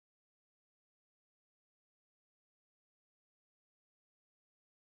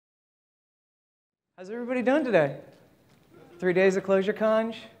How's everybody doing today? 3 days of Clojure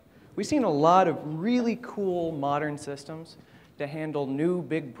Conj. We've seen a lot of really cool modern systems to handle new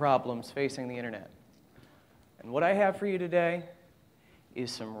big problems facing the internet. And what I have for you today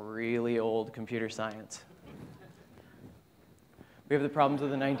is some really old computer science. We have the problems of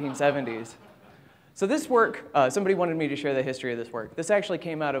the 1970s. So this work, somebody wanted me to share the history of this work. This actually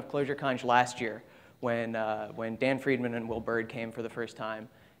came out of Clojure Conj last year when Dan Friedman and Will Bird came for the first time.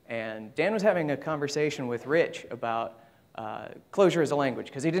 And Dan was having a conversation with Rich about Clojure as a language,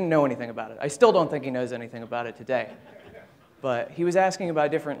 because he didn't know anything about it. I still don't think he knows anything about it today. But he was asking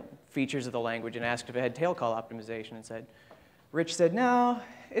about different features of the language and asked if it had tail call optimization and said, Rich said, no,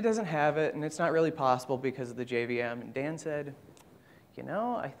 it doesn't have it, and it's not really possible because of the JVM. And Dan said, you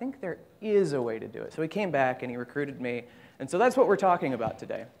know, I think there is a way to do it. So he came back and he recruited me. And so that's what we're talking about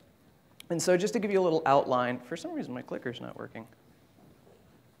today. And so just to give you a little outline, for some reason my clicker's not working.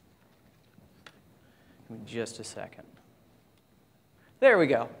 Give me just a second. There we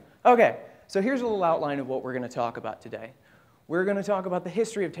go. OK, so here's a little outline of what we're going to talk about today. We're going to talk about the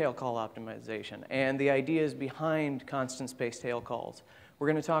history of tail call optimization and the ideas behind constant space tail calls. We're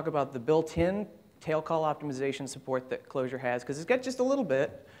going to talk about the built-in tail call optimization support that Clojure has, because it's got just a little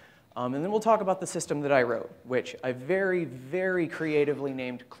bit. And then we'll talk about the system that I wrote, which I very, very creatively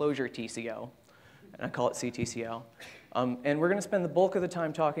named Clojure TCO. And I call it CTCO. And we're going to spend the bulk of the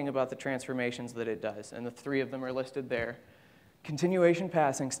time talking about the transformations that it does. And the three of them are listed there. Continuation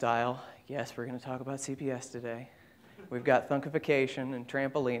passing style. Yes, we're going to talk about CPS today. We've got thunkification and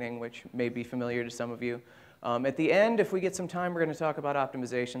trampolining, which may be familiar to some of you. At the end, if we get some time, we're going to talk about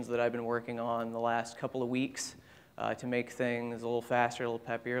optimizations that I've been working on the last couple of weeks to make things a little faster, a little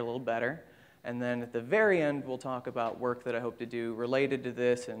peppier, a little better. And then at the very end, we'll talk about work that I hope to do related to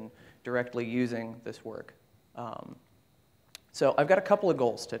this and directly using this work. So I've got a couple of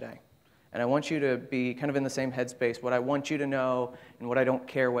goals today. And I want you to be kind of in the same headspace, what I want you to know and what I don't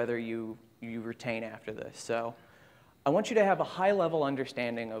care whether you retain after this. So I want you to have a high-level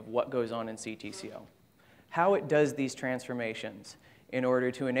understanding of what goes on in CTCO, how it does these transformations in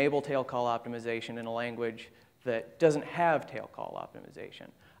order to enable tail call optimization in a language that doesn't have tail call optimization.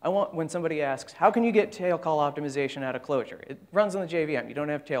 I want, when somebody asks, how can you get tail call optimization out of Clojure? It runs on the JVM. You don't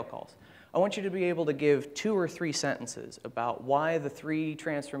have tail calls. I want you to be able to give 2 or 3 sentences about why the 3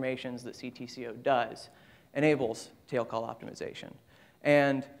 transformations that CTCO does enables tail call optimization.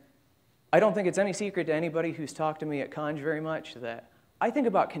 And I don't think it's any secret to anybody who's talked to me at Conj very much that I think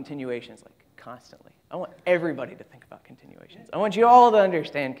about continuations like constantly. I want everybody to think about continuations. I want you all to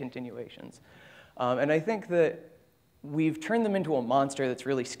understand continuations. And I think that we've turned them into a monster that's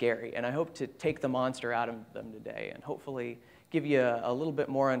really scary. And I hope to take the monster out of them today and hopefully give you a little bit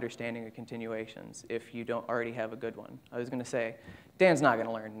more understanding of continuations if you don't already have a good one. I was going to say, Dan's not going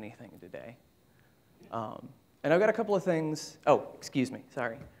to learn anything today. And I've got a couple of things. Oh, excuse me,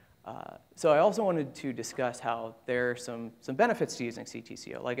 sorry. So I also wanted to discuss how there are some benefits to using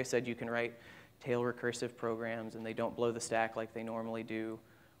CTCO. Like I said, you can write tail-recursive programs, and they don't blow the stack like they normally do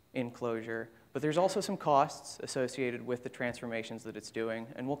in Clojure. But there's also some costs associated with the transformations that it's doing,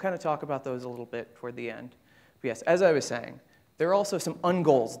 and we'll kind of talk about those a little bit toward the end. But yes, as I was saying, there are also some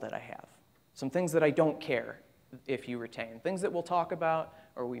ungoals that I have, some things that I don't care if you retain, things that we'll talk about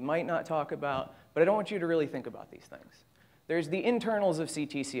or we might not talk about, but I don't want you to really think about these things. There's the internals of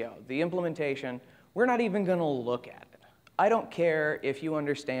CTCO, the implementation. We're not even going to look at it. I don't care if you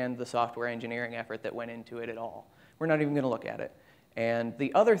understand the software engineering effort that went into it at all. We're not even going to look at it. And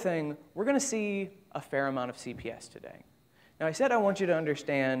the other thing, we're going to see a fair amount of CPS today. Now, I said I want you to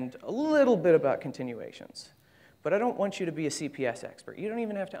understand a little bit about continuations. But I don't want you to be a CPS expert. You don't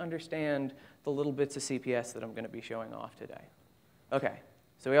even have to understand the little bits of CPS that I'm going to be showing off today. OK,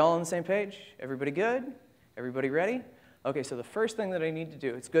 so we all on the same page? Everybody good? Everybody ready? OK, so the first thing that I need to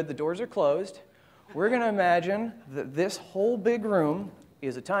do, it's good the doors are closed. We're going to imagine that this whole big room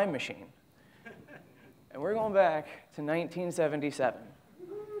is a time machine. And we're going back to 1977.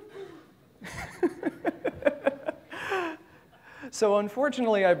 So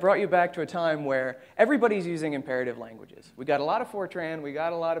unfortunately, I brought you back to a time where everybody's using imperative languages. We got a lot of Fortran, we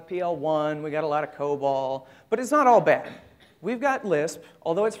got a lot of PL1, we got a lot of COBOL, but it's not all bad. We've got Lisp,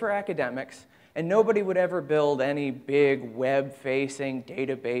 although it's for academics, and nobody would ever build any big web-facing,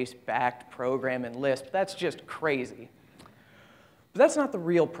 database-backed program in Lisp. That's just crazy. But that's not the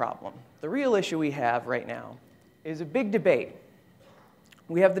real problem. The real issue we have right now is a big debate.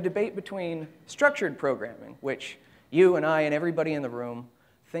 We have the debate between structured programming, which you and I and everybody in the room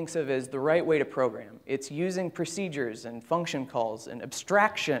thinks of as the right way to program. It's using procedures and function calls and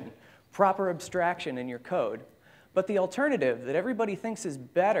abstraction, proper abstraction in your code. But the alternative that everybody thinks is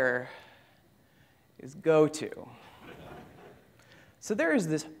better is goto. So there is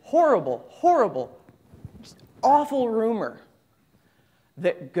this horrible, horrible, just awful rumor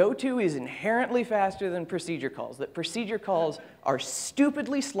that goto is inherently faster than procedure calls, that procedure calls are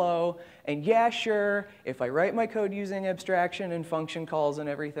stupidly slow, and yeah, sure, if I write my code using abstraction and function calls and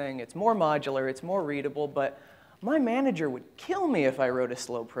everything, it's more modular, it's more readable, but my manager would kill me if I wrote a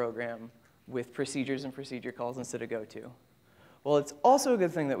slow program with procedures and procedure calls instead of goto. Well, it's also a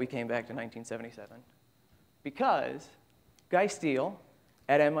good thing that we came back to 1977, because Guy Steele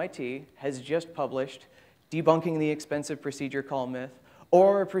at MIT has just published Debunking the Expensive Procedure Call Myth,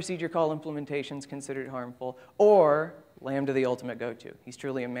 or procedure call implementations considered harmful, or Lambda the Ultimate Go-To. He's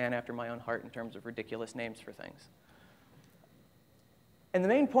truly a man after my own heart in terms of ridiculous names for things. And the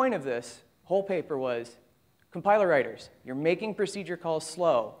main point of this whole paper was, compiler writers, you're making procedure calls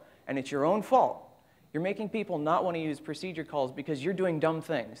slow, and it's your own fault. You're making people not want to use procedure calls because you're doing dumb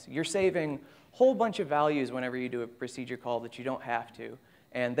things. You're saving a whole bunch of values whenever you do a procedure call that you don't have to,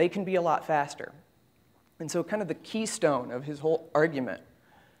 and they can be a lot faster. And so kind of the keystone of his whole argument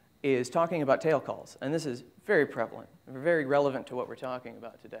is talking about tail calls. And this is very prevalent, very relevant to what we're talking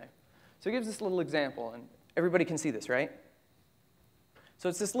about today. So he gives this little example, and everybody can see this, right? So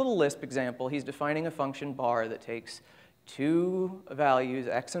it's this little Lisp example. He's defining a function bar that takes two values,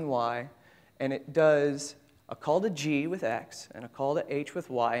 x and y, and it does a call to g with x and a call to h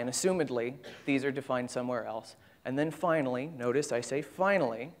with y, and assumedly, these are defined somewhere else. And then finally, notice I say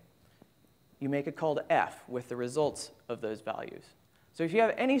finally, you make a call to f with the results of those values. So if you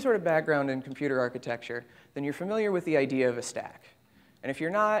have any sort of background in computer architecture, then you're familiar with the idea of a stack. And if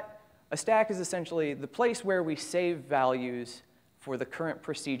you're not, a stack is essentially the place where we save values for the current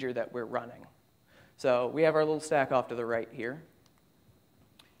procedure that we're running. So we have our little stack off to the right here.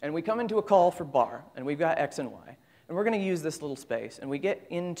 And we come into a call for bar, and we've got x and y. And we're going to use this little space, and we get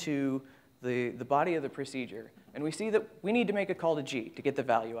into the body of the procedure. And we see that we need to make a call to g to get the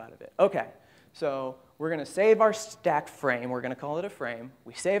value out of it. OK. So we're going to save our stack frame. We're going to call it a frame.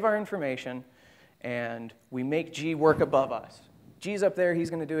 We save our information, and we make g work above us. G's up there. He's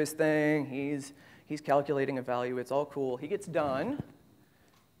going to do his thing. He's calculating a value. It's all cool. He gets done,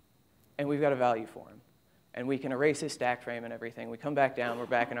 and we've got a value for him. And we can erase his stack frame and everything. We come back down. We're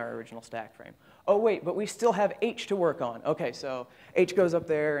back in our original stack frame. Oh, wait, but we still have h to work on. OK, so h goes up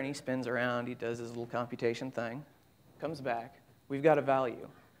there, and he spins around. He does his little computation thing, comes back. We've got a value.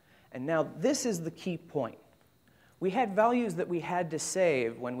 And now this is the key point. We had values that we had to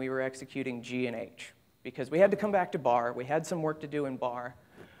save when we were executing g and h, because we had to come back to bar. We had some work to do in bar.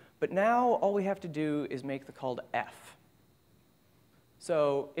 But now all we have to do is make the call to f.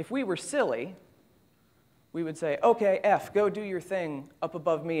 So if we were silly, we would say, OK, f, go do your thing up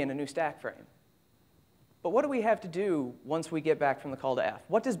above me in a new stack frame. But what do we have to do once we get back from the call to f?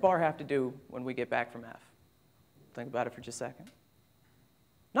 What does bar have to do when we get back from f? Think about it for just a second.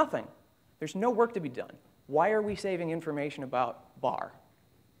 Nothing. There's no work to be done. Why are we saving information about bar?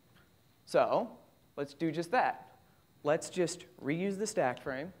 So let's do just that. Let's just reuse the stack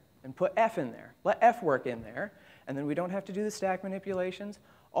frame and put f in there. Let f work in there, and then we don't have to do the stack manipulations.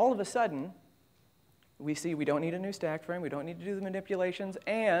 All of a sudden, we see we don't need a new stack frame. We don't need to do the manipulations.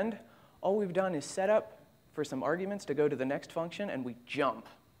 And all we've done is set up for some arguments to go to the next function, and we jump.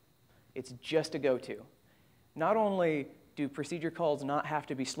 It's just a goto. Not only do procedure calls not have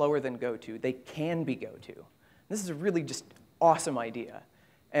to be slower than goto, they can be goto. This is a really just awesome idea.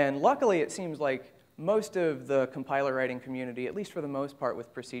 And luckily, it seems like most of the compiler writing community, at least for the most part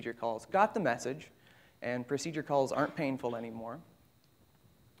with procedure calls, got the message, and procedure calls aren't painful anymore.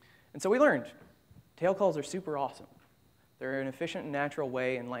 And so we learned. Tail calls are super awesome. They're an efficient and natural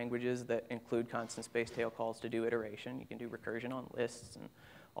way in languages that include constant space tail calls to do iteration. You can do recursion on lists and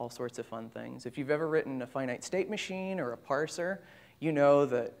all sorts of fun things. If you've ever written a finite state machine or a parser, you know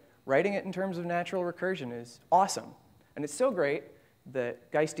that writing it in terms of natural recursion is awesome. And it's so great that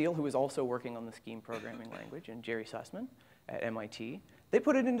Guy Steele, who was also working on the scheme programming language, and Jerry Sussman at MIT, they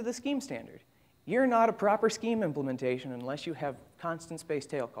put it into the scheme standard. You're not a proper scheme implementation unless you have constant space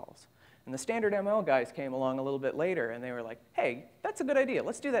tail calls. And the standard ML guys came along a little bit later, and they were like, hey, that's a good idea.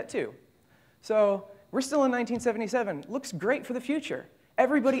 Let's do that too. So we're still in 1977. Looks great for the future.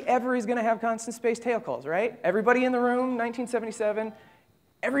 Everybody ever is going to have constant space tail calls, right? Everybody in the room, 1977.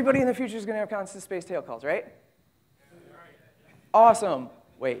 Everybody in the future is going to have constant space tail calls, right? Awesome.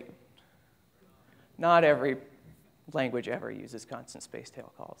 Wait. Not every language ever uses constant space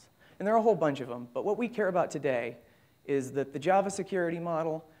tail calls. And there are a whole bunch of them. But what we care about today is that the Java security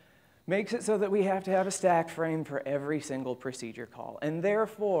model makes it so that we have to have a stack frame for every single procedure call. And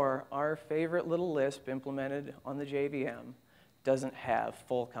therefore, our favorite little Lisp implemented on the JVM doesn't have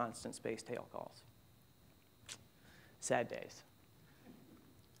full constant space tail calls. Sad days.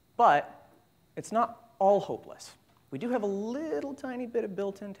 But it's not all hopeless. We do have a little tiny bit of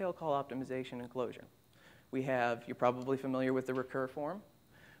built-in tail call optimization in Clojure. We have, you're probably familiar with the recur form.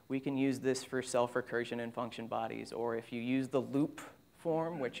 We can use this for self-recursion in function bodies, or if you use the loop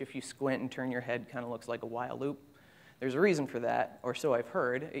form, which if you squint and turn your head kind of looks like a while loop. There's a reason for that, or so I've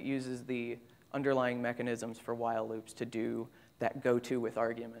heard. It uses the underlying mechanisms for while loops to do that go-to with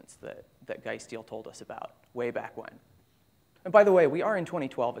arguments that Guy Steele told us about way back when. And by the way, we are in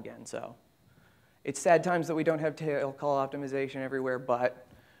 2012 again, so it's sad times that we don't have tail call optimization everywhere, but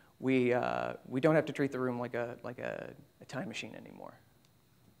we don't have to treat the room like a time machine anymore.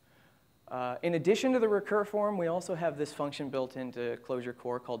 In addition to the recur form, we also have this function built into Clojure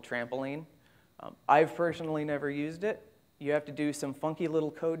core called trampoline. I've personally never used it. You have to do some funky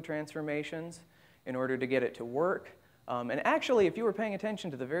little code transformations in order to get it to work. And actually, if you were paying attention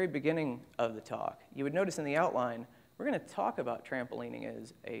to the very beginning of the talk, you would notice in the outline, we're going to talk about trampolining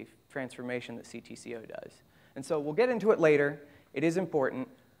as a transformation that CTCO does. And so we'll get into it later. It is important.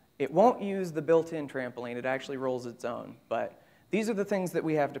 It won't use the built-in trampoline. It actually rolls its own. But these are the things that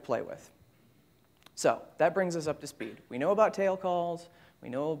we have to play with. So that brings us up to speed. We know about tail calls. We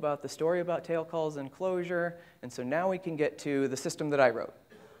know about the story about tail calls in Clojure. And so now we can get to the system that I wrote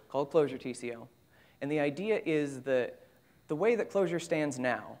called Clojure TCO. And the idea is that the way that Clojure stands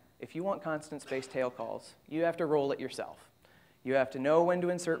now, if you want constant space tail calls, you have to roll it yourself. You have to know when to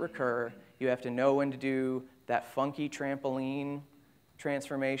insert recur. You have to know when to do that funky trampoline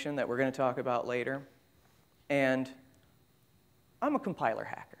transformation that we're going to talk about later. And I'm a compiler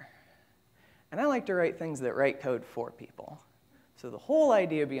hacker. And I like to write things that write code for people. So the whole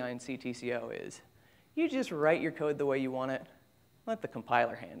idea behind CTCO is you just write your code the way you want it. Let the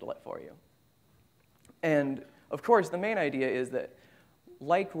compiler handle it for you. And of course, the main idea is that,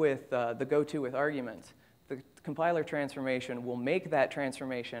 like with the go-to with arguments, the compiler transformation will make that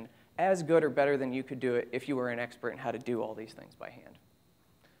transformation as good or better than you could do it if you were an expert in how to do all these things by hand.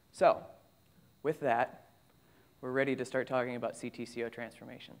 So with that, we're ready to start talking about CTCO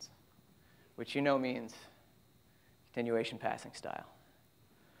transformations, which you know means continuation passing style.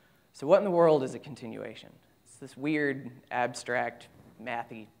 So what in the world is a continuation? It's this weird, abstract,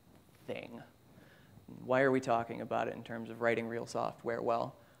 mathy thing. Why are we talking about it in terms of writing real software?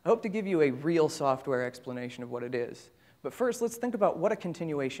 Well, I hope to give you a real software explanation of what it is. But first, let's think about what a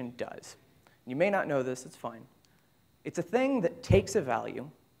continuation does. You may not know this, it's fine. It's a thing that takes a value,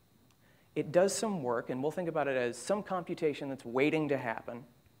 it does some work, and we'll think about it as some computation that's waiting to happen,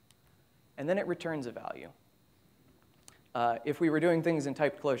 and then it returns a value. If we were doing things in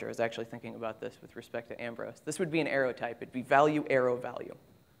typed Clojure, I was actually thinking about this with respect to Ambrose. This would be an arrow type. It'd be value, arrow, value.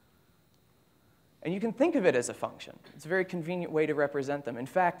 And you can think of it as a function. It's a very convenient way to represent them. In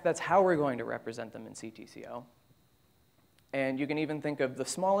fact, that's how we're going to represent them in CTCO. And you can even think of the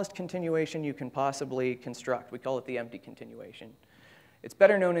smallest continuation you can possibly construct. We call it the empty continuation. It's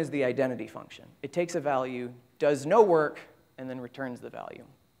better known as the identity function. It takes a value, does no work, and then returns the value.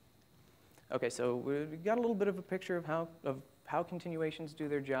 OK, so we got a little bit of a picture of how continuations do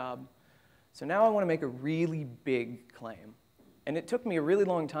their job. So now I want to make a really big claim. And it took me a really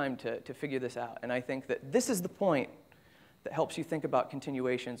long time to figure this out. And I think that this is the point that helps you think about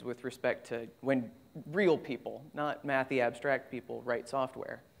continuations with respect to when real people, not mathy abstract people, write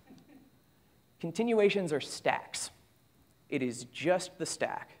software. Continuations are stacks. It is just the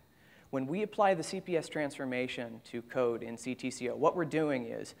stack. When we apply the CPS transformation to code in CTCO, what we're doing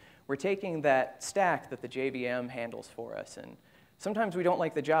is we're taking that stack that the JVM handles for us. And sometimes we don't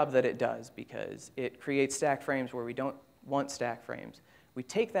like the job that it does because it creates stack frames where we don't want stack frames. We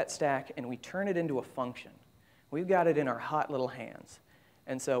take that stack and we turn it into a function. We've got it in our hot little hands.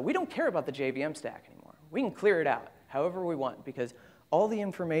 And so we don't care about the JVM stack anymore. We can clear it out however we want because all the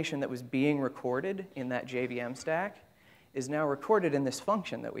information that was being recorded in that JVM stack is now recorded in this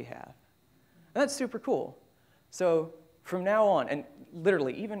function that we have. And that's super cool. So from now on, and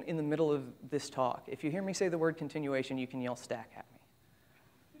literally even in the middle of this talk, if you hear me say the word continuation, you can yell stack at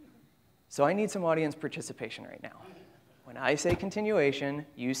me. So I need some audience participation right now. When I say continuation,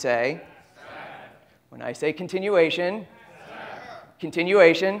 you say stack. When I say continuation, stack.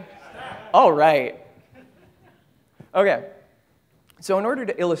 Continuation. Stack. All right. OK. So in order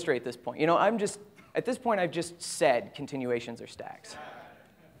to illustrate this point, at this point, I've just said continuations are stacks.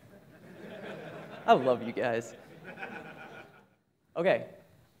 I love you guys. OK.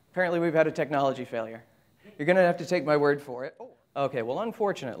 Apparently, we've had a technology failure. You're going to have to take my word for it. OK, well,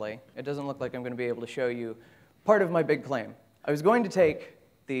 unfortunately, it doesn't look like I'm going to be able to show you part of my big claim. I was going to take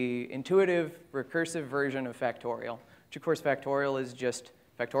the intuitive recursive version of factorial, which of course factorial is just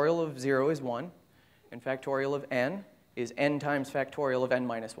factorial of 0 is 1, and factorial of n is n times factorial of n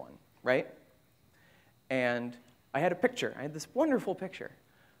minus 1, right? And I had a picture. I had this wonderful picture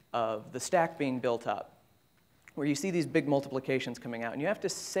of the stack being built up, where you see these big multiplications coming out. And you have to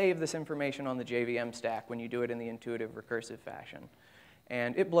save this information on the JVM stack when you do it in the intuitive recursive fashion.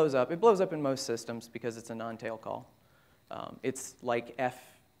 And it blows up. It blows up in most systems because it's a non-tail call. It's like F,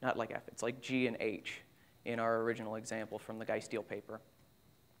 not like F, it's like G and H in our original example from the Guy Steele paper.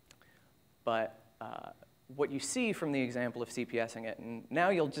 But what you see from the example of CPSing it, and now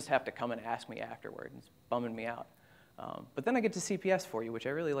you'll just have to come and ask me afterward. It's bumming me out. But then I get to CPS for you, which I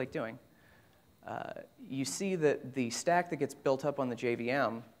really like doing. You see that the stack that gets built up on the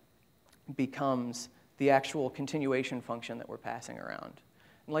JVM becomes the actual continuation function that we're passing around.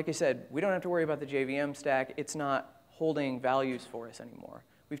 And like I said, we don't have to worry about the JVM stack. It's not holding values for us anymore.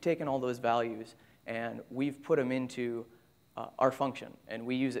 We've taken all those values and we've put them into our function, and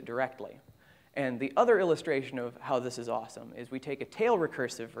we use it directly. And the other illustration of how this is awesome is we take a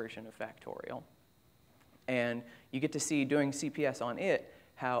tail-recursive version of factorial, and you get to see, doing CPS on it,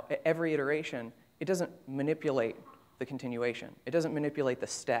 how at every iteration, it doesn't manipulate the continuation. It doesn't manipulate the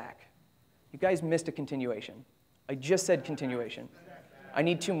stack. You guys missed a continuation. I just said continuation. I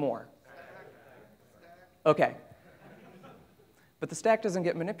need 2 more. OK. But the stack doesn't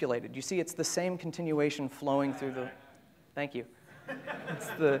get manipulated. You see, it's the same continuation flowing through the, thank you.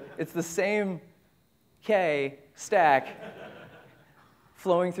 It's the same K stack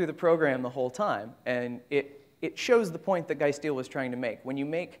flowing through the program the whole time. And it shows the point that Guy Steele was trying to make. When you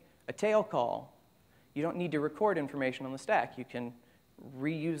make a tail call, you don't need to record information on the stack. You can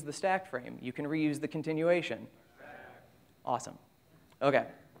reuse the stack frame. You can reuse the continuation. Awesome. OK.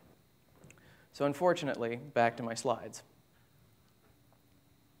 So unfortunately, back to my slides.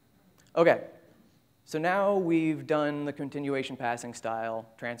 OK. So now we've done the continuation passing style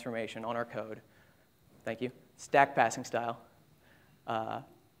transformation on our code. Thank you. Stack passing style.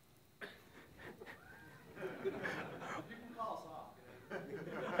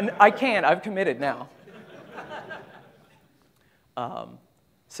 And I can. I've committed now.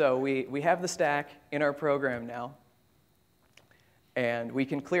 So we have the stack in our program now. And we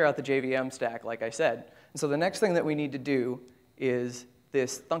can clear out the JVM stack, like I said. And so the next thing that we need to do is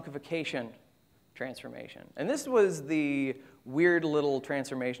this thunkification transformation. And this was the weird little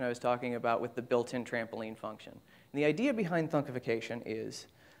transformation I was talking about with the built-in trampoline function. And the idea behind thunkification is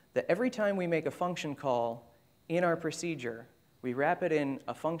that every time we make a function call in our procedure, we wrap it in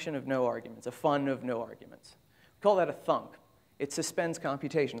a function of no arguments, a fun of no arguments. We call that a thunk. It suspends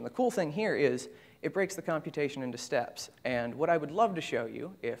computation. And the cool thing here is it breaks the computation into steps. And what I would love to show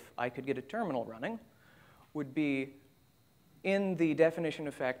you, if I could get a terminal running, would be in the definition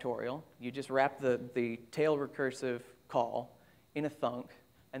of factorial, you just wrap the tail recursive call in a thunk,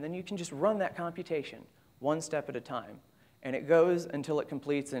 and then you can just run that computation 1 step at a time. And it goes until it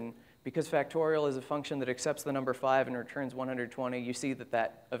completes, and because factorial is a function that accepts the number 5 and returns 120, you see that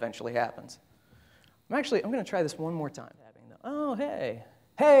that eventually happens. I'm going to try this one more time. Oh, hey.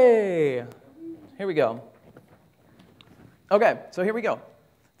 Hey! Here we go. OK, so here we go.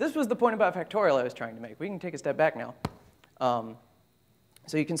 This was the point about factorial I was trying to make. We can take a step back now.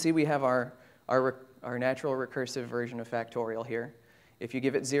 So you can see we have our natural recursive version of factorial here. If you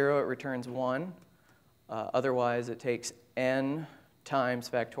give it 0, it returns 1. Otherwise, it takes n times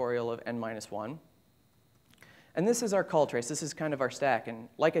factorial of n minus 1. And this is our call trace. This is kind of our stack. And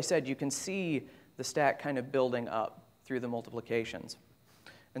like I said, you can see the stack kind of building up through the multiplications.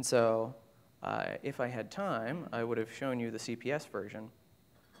 And so if I had time, I would have shown you the CPS version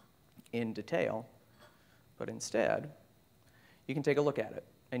in detail. But instead, you can take a look at it.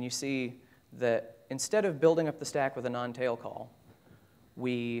 And you see that instead of building up the stack with a non-tail call,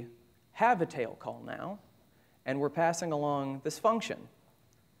 we have a tail call now. And we're passing along this function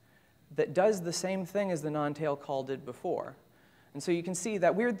that does the same thing as the non-tail call did before. And so you can see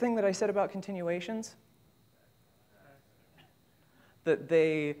that weird thing that I said about continuations, that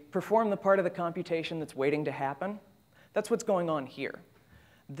they perform the part of the computation that's waiting to happen. That's what's going on here.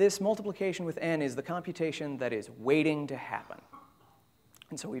 This multiplication with n is the computation that is waiting to happen.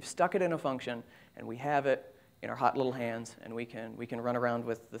 And so we've stuck it in a function, and we have it in our hot little hands, and we can run around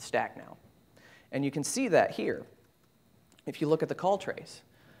with the stack now. And you can see that here. If you look at the call trace,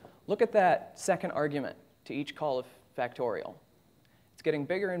 look at that second argument to each call of factorial. It's getting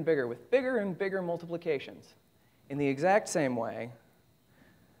bigger and bigger with bigger and bigger multiplications in the exact same way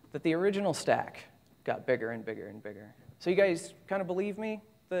that the original stack got bigger and bigger and bigger. So you guys kind of believe me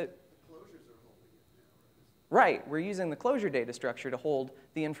that? The closures are holding it now, right? Right. We're using the Clojure data structure to hold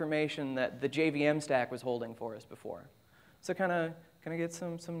the information that the JVM stack was holding for us before. So kind of Can I get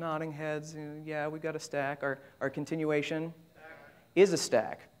some nodding heads? Yeah, we got a stack. Our continuation is a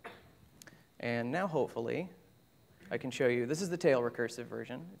stack. And now hopefully I can show you, this is the tail recursive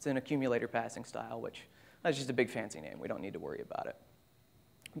version. It's in accumulator passing style, which that's just a big fancy name. We don't need to worry about it.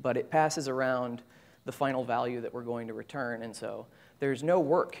 But it passes around the final value that we're going to return, and so there's no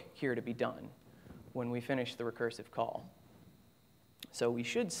work here to be done when we finish the recursive call. So we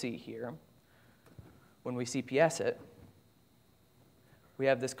should see here, when we CPS it, we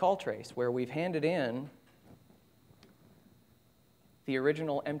have this call trace where we've handed in the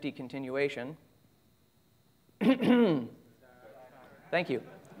original empty continuation. Thank you.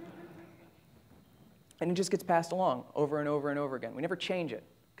 And it just gets passed along over and over and over again. We never change it,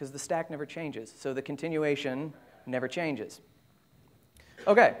 because the stack never changes, so the continuation never changes.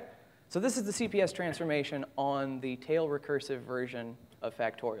 Okay, so this is the CPS transformation on the tail recursive version of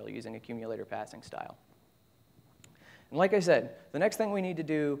factorial using accumulator passing style. And like I said, the next thing we need to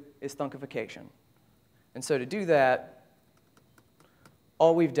do is thunkification. And so to do that,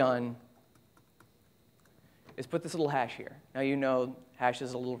 all we've done is put this little hash here. Now you know hash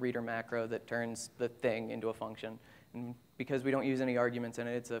is a little reader macro that turns the thing into a function. And because we don't use any arguments in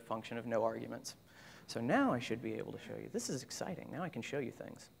it, it's a function of no arguments. So now I should be able to show you. This is exciting. Now I can show you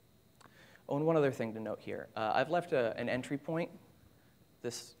things. Oh, and one other thing to note here. I've left an entry point,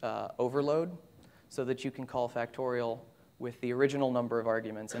 this overload, so that you can call factorial with the original number of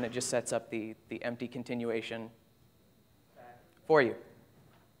arguments, and it just sets up the empty continuation for you.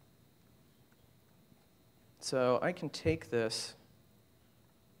 So I can take this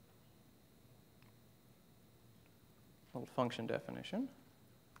little function definition,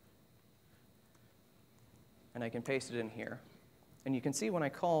 and I can paste it in here. And you can see when I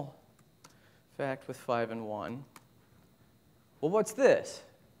call fact with 5 and 1, well, what's this?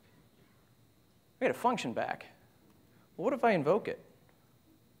 We get a function back. Well, what if I invoke it?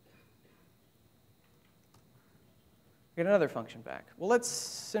 We get another function back. Well,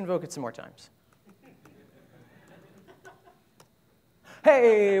 let's invoke it some more times.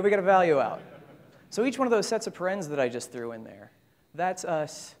 Hey, we got a value out. So each one of those sets of parens that I just threw in there, that's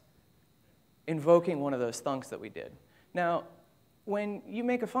us invoking one of those thunks that we did. Now, when you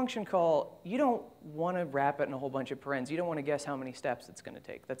make a function call, you don't want to wrap it in a whole bunch of parens. You don't want to guess how many steps it's going to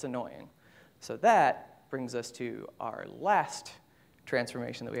take. That's annoying. So that brings us to our last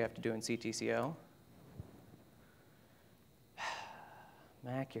transformation that we have to do in CTCO.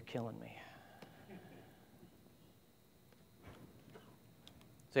 Mac, you're killing me.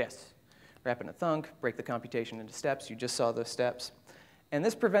 So yes, wrap in a thunk, break the computation into steps. You just saw those steps. And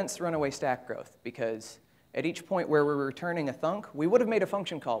this prevents runaway stack growth, because at each point where we're returning a thunk, we would have made a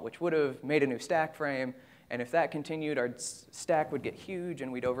function call, which would have made a new stack frame. And if that continued, our stack would get huge,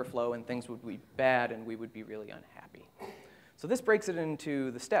 and we'd overflow, and things would be bad, and we would be really unhappy. So this breaks it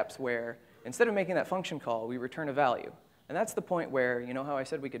into the steps where, instead of making that function call, we return a value. And that's the point where, you know how I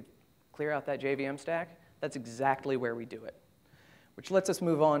said we could clear out that JVM stack? That's exactly where we do it. Which lets us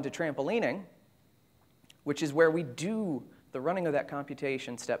move on to trampolining, which is where we do the running of that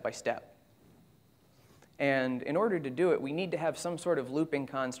computation step by step. And in order to do it, we need to have some sort of looping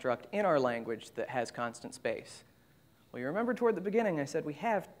construct in our language that has constant space. Well, you remember toward the beginning I said we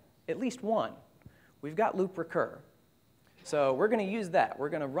have at least one. We've got loop recur. So we're going to use that. We're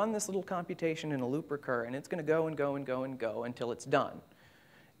going to run this little computation in a loop recur, and it's going to go and go and go and go until it's done.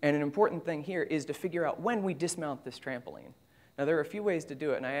 And an important thing here is to figure out when we dismount this trampoline. Now, there are a few ways to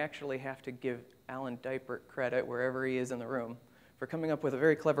do it, and I actually have to give Alan Diepert credit, wherever he is in the room, for coming up with a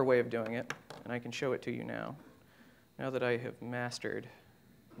very clever way of doing it, and I can show it to you now that I have mastered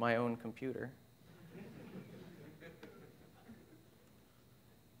my own computer.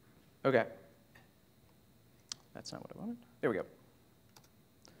 Okay. That's not what I wanted. There we go.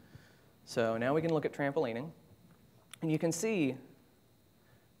 So now we can look at trampolining, and you can see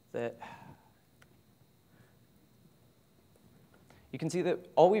that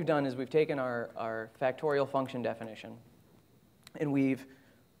all we've done is we've taken our factorial function definition, and we've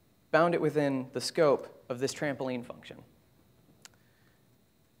bound it within the scope of this trampoline function.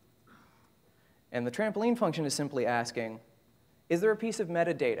 And the trampoline function is simply asking, is there a piece of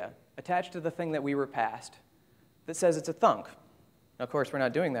metadata attached to the thing that we were passed that says it's a thunk? Now, of course, we're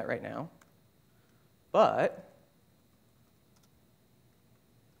not doing that right now, but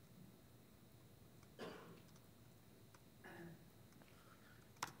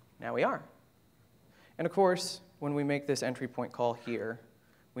now we are. And of course, when we make this entry point call here,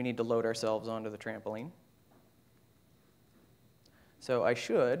 we need to load ourselves onto the trampoline. So I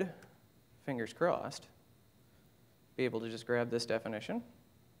should, fingers crossed, be able to just grab this definition,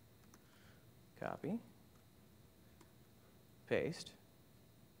 copy, paste.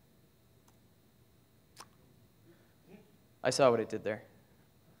 I saw what it did there.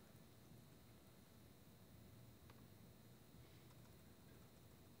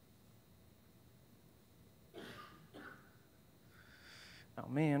 Oh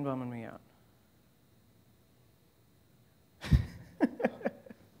man, bumming me out.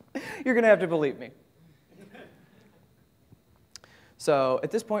 You're going to have to believe me. So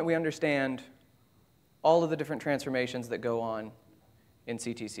at this point, we understand all of the different transformations that go on in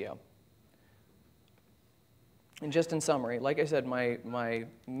CTCO. And just in summary, like I said, my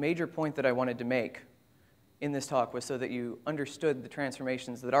major point that I wanted to make in this talk was so that you understood the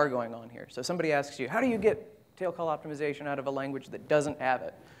transformations that are going on here. So somebody asks you, how do you get tail call optimization out of a language that doesn't have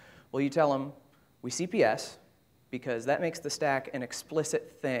it? Well, you tell them, we CPS, because that makes the stack an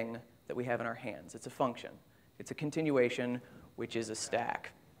explicit thing that we have in our hands. It's a function. It's a continuation, which is a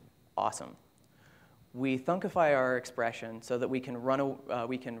stack. Awesome. We thunkify our expression so that we can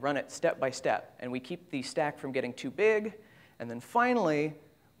run it step by step, and we keep the stack from getting too big, and then finally,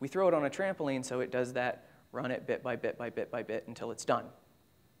 we throw it on a trampoline so it does that, run it bit by bit by bit by bit until it's done.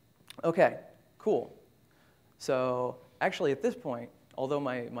 Okay, cool. So actually at this point, although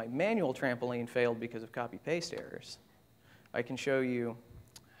my manual trampoline failed because of copy-paste errors, I can show you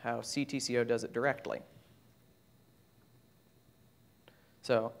how CTCO does it directly.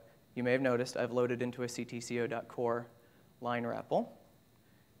 So you may have noticed I've loaded into a ctco.core line REPL,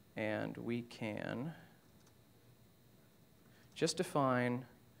 and we can just define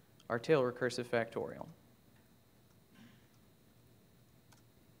our tail recursive factorial.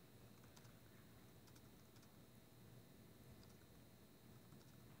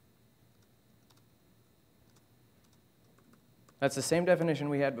 That's the same definition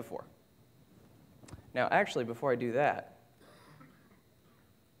we had before. Now, actually, before I do that,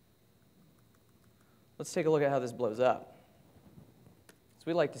 let's take a look at how this blows up. So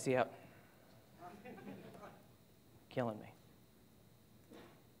we like to see how... Killing me.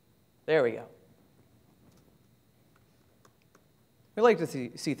 There we go. We like to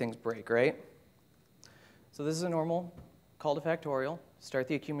see things break, right? So this is a normal call to factorial. Start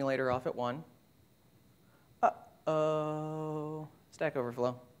the accumulator off at 1. Uh-oh. Stack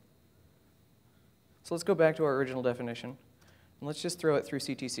overflow. So let's go back to our original definition, and let's just throw it through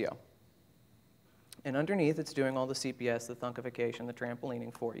CTCO. And underneath, it's doing all the CPS, the thunkification, the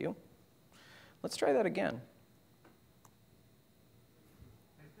trampolining for you. Let's try that again.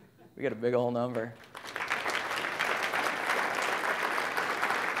 We got a big old number.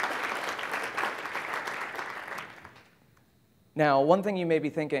 Now, one thing you may be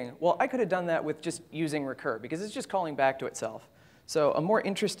thinking, well, I could have done that with just using recur, because it's just calling back to itself. So a more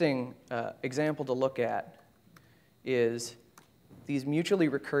interesting example to look at is these mutually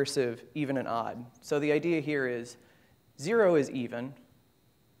recursive even and odd. So the idea here is 0 is even,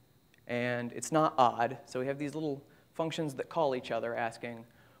 and it's not odd. So we have these little functions that call each other asking,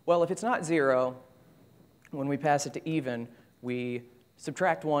 well, if it's not 0, when we pass it to even, we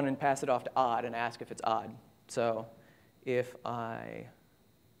subtract 1 and pass it off to odd and ask if it's odd. So if I,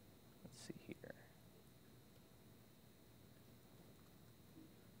 let's see here.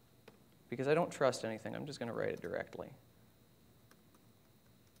 Because I don't trust anything, I'm just going to write it directly.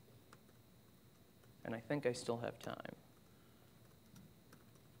 And I think I still have time.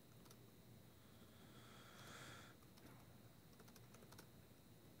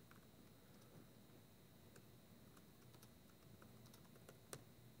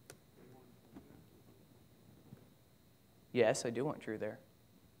 Yes, I do want true there.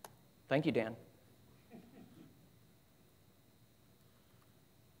 Thank you, Dan.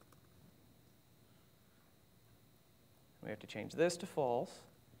 We have to change this to false,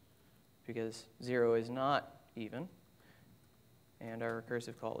 because 0 is not even, and our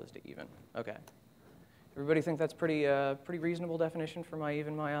recursive call is to even. Okay. Everybody think that's pretty reasonable definition for my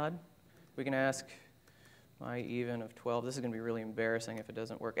even, my odd? We can ask my even of 12. This is going to be really embarrassing if it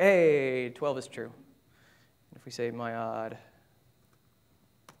doesn't work. Hey, 12 is true. If we say my odd,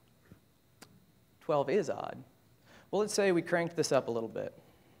 12 is odd. Well, let's say we cranked this up a little bit.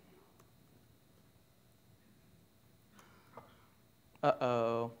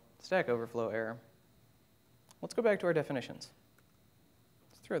 Uh-oh, stack overflow error. Let's go back to our definitions.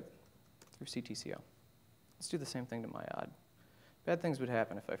 Let's throw it through CTCO. Let's do the same thing to my odd. Bad things would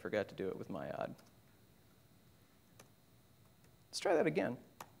happen if I forgot to do it with my odd. Let's try that again.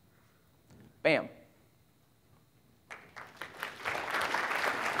 Bam.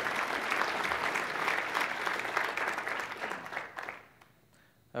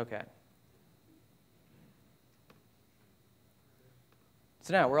 Okay.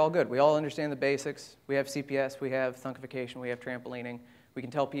 So now we're all good. We all understand the basics. We have CPS, we have thunkification, we have trampolining. We can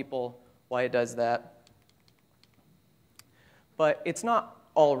tell people why it does that. But it's not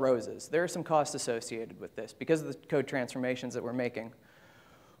all roses. There are some costs associated with this because of the code transformations that we're making.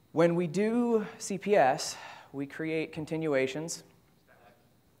 When we do CPS, we create continuations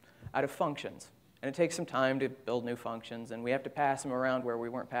out of functions. And it takes some time to build new functions, and we have to pass them around where we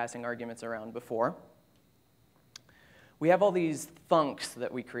weren't passing arguments around before. We have all these thunks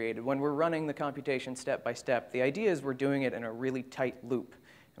that we created. When we're running the computation step by step, the idea is we're doing it in a really tight loop.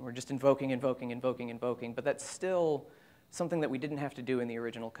 And we're just invoking, but that's still something that we didn't have to do in the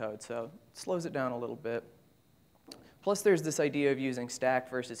original code. So it slows it down a little bit. Plus, there's this idea of using stack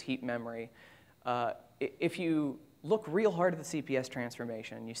versus heap memory. If you look real hard at the CPS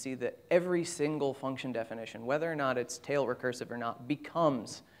transformation, you see that every single function definition, whether or not it's tail recursive or not,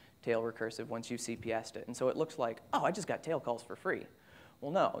 becomes tail recursive once you've CPS'd it. And so it looks like, oh, I just got tail calls for free.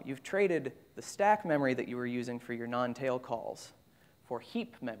 Well, no, you've traded the stack memory that you were using for your non-tail calls for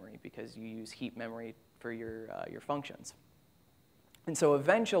heap memory because you use heap memory for your functions. And so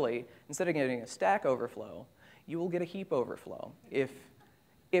eventually, instead of getting a stack overflow, you will get a heap overflow if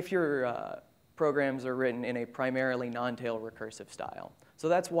your programs are written in a primarily non-tail recursive style. So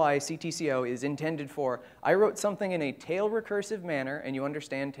that's why CTCO is intended for, I wrote something in a tail recursive manner, and you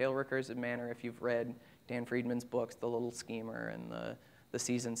understand tail recursive manner if you've read Dan Friedman's books, The Little Schemer and the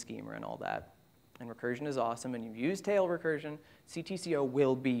Season Schemer and all that. And recursion is awesome, and you use tail recursion, CTCO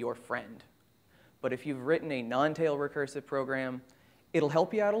will be your friend. But if you've written a non-tail recursive program, it'll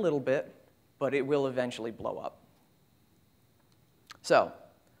help you out a little bit, but it will eventually blow up. So,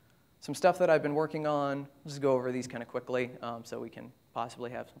 some stuff that I've been working on, I'll just go over these kind of quickly so we can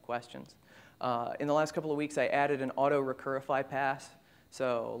possibly have some questions. In the last couple of weeks, I added an auto-recurify pass.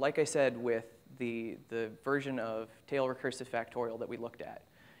 So like I said with the version of tail recursive factorial that we looked at,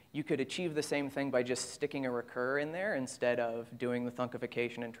 you could achieve the same thing by just sticking a recur in there instead of doing the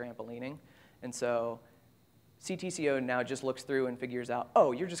thunkification and trampolining. And so CTCO now just looks through and figures out,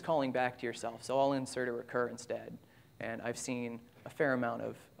 oh, you're just calling back to yourself, so I'll insert a recur instead. And I've seen a fair amount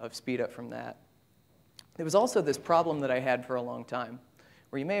of speed up from that. There was also this problem that I had for a long time,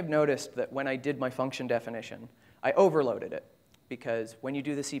 where you may have noticed that when I did my function definition, I overloaded it. Because when you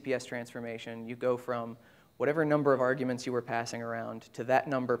do the CPS transformation, you go from whatever number of arguments you were passing around to that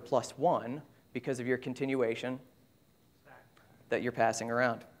number plus 1 because of your continuation that you're passing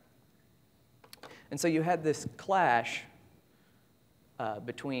around. And so you had this clash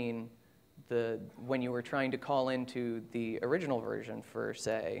between when you were trying to call into the original version for,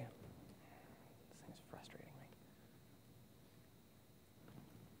 say, this thing's frustrating me.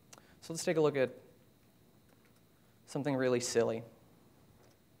 So let's take a look at something really silly.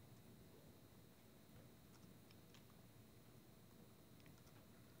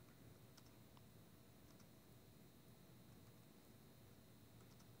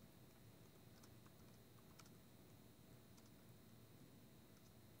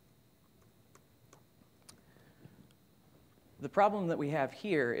 The problem that we have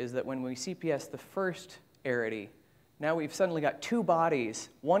here is that when we CPS the first arity, now we've suddenly got two bodies.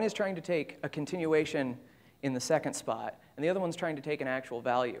 One is trying to take a continuation in the second spot, and the other one's trying to take an actual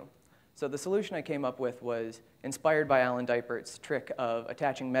value. So the solution I came up with was inspired by Alan Deipert's trick of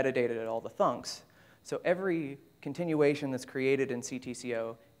attaching metadata to all the thunks. So every continuation that's created in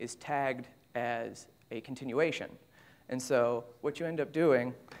CTCO is tagged as a continuation. And so what you end up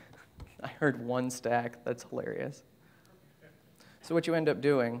doing, I heard one stack, that's hilarious. So what you end up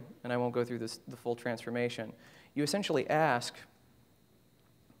doing, and I won't go through the full transformation, you essentially ask,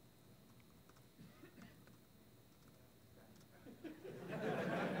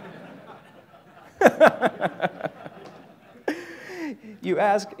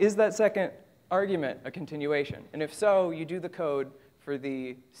 is that second argument a continuation? And if so, you do the code for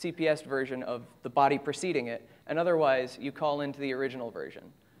the CPS version of the body preceding it, and otherwise you call into the original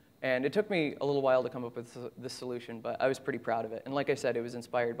version. And it took me a little while to come up with this solution, but I was pretty proud of it. And like I said, it was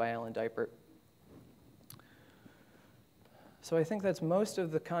inspired by Alan Deipert. So I think that's most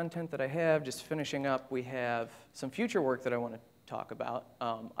of the content that I have. Just finishing up, we have some future work that I want to talk about.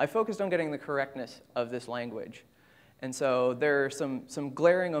 I focused on getting the correctness of this language. And so there are some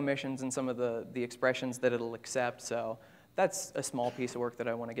glaring omissions in some of the expressions that it'll accept. So that's a small piece of work that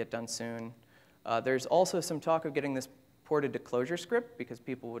I want to get done soon. There's also some talk of getting this ported to Clojure script because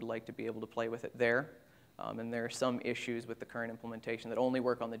people would like to be able to play with it there. And there are some issues with the current implementation that only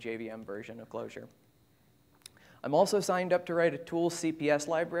work on the JVM version of Clojure. I'm also signed up to write a tools CPS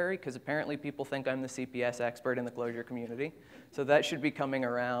library because apparently people think I'm the CPS expert in the Clojure community. So that should be coming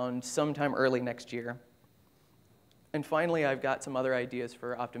around sometime early next year. And finally, I've got some other ideas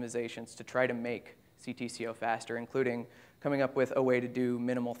for optimizations to try to make CTCO faster, including coming up with a way to do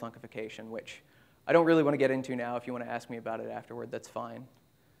minimal thunkification, which I don't really want to get into now. If you want to ask me about it afterward, that's fine.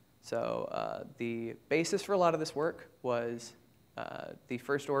 So the basis for a lot of this work was the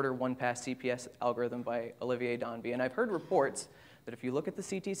first-order one-pass CPS algorithm by Olivier Donby. And I've heard reports that if you look at the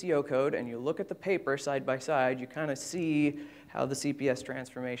CTCO code and you look at the paper side by side, you kind of see how the CPS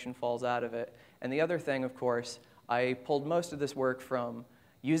transformation falls out of it. And the other thing, of course, I pulled most of this work from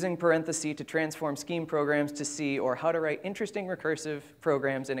using parentheses to transform scheme programs to C, or how to write interesting recursive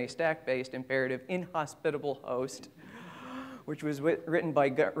programs in a stack-based imperative inhospitable host, which was written by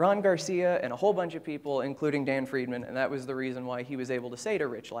Ron Garcia and a whole bunch of people, including Dan Friedman, and that was the reason why he was able to say to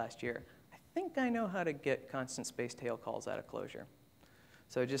Rich last year, I think I know how to get constant space tail calls out of Clojure.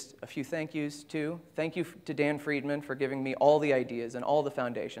 So just a few thank yous, too. Thank you to Dan Friedman for giving me all the ideas and all the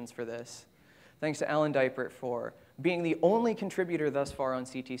foundations for this. Thanks to Alan Diepert for being the only contributor thus far on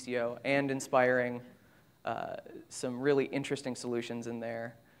CTCO and inspiring some really interesting solutions in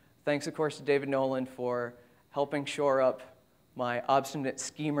there. Thanks, of course, to David Nolan for helping shore up my obstinate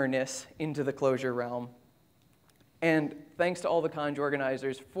schemerness into the Clojure realm. And thanks to all the conj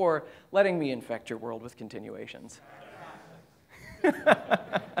organizers for letting me infect your world with continuations.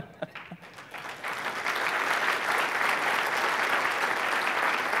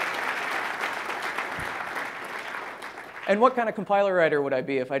 And what kind of compiler writer would I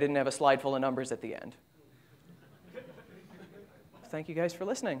be if I didn't have a slide full of numbers at the end? Thank you guys for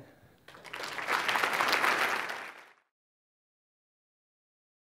listening.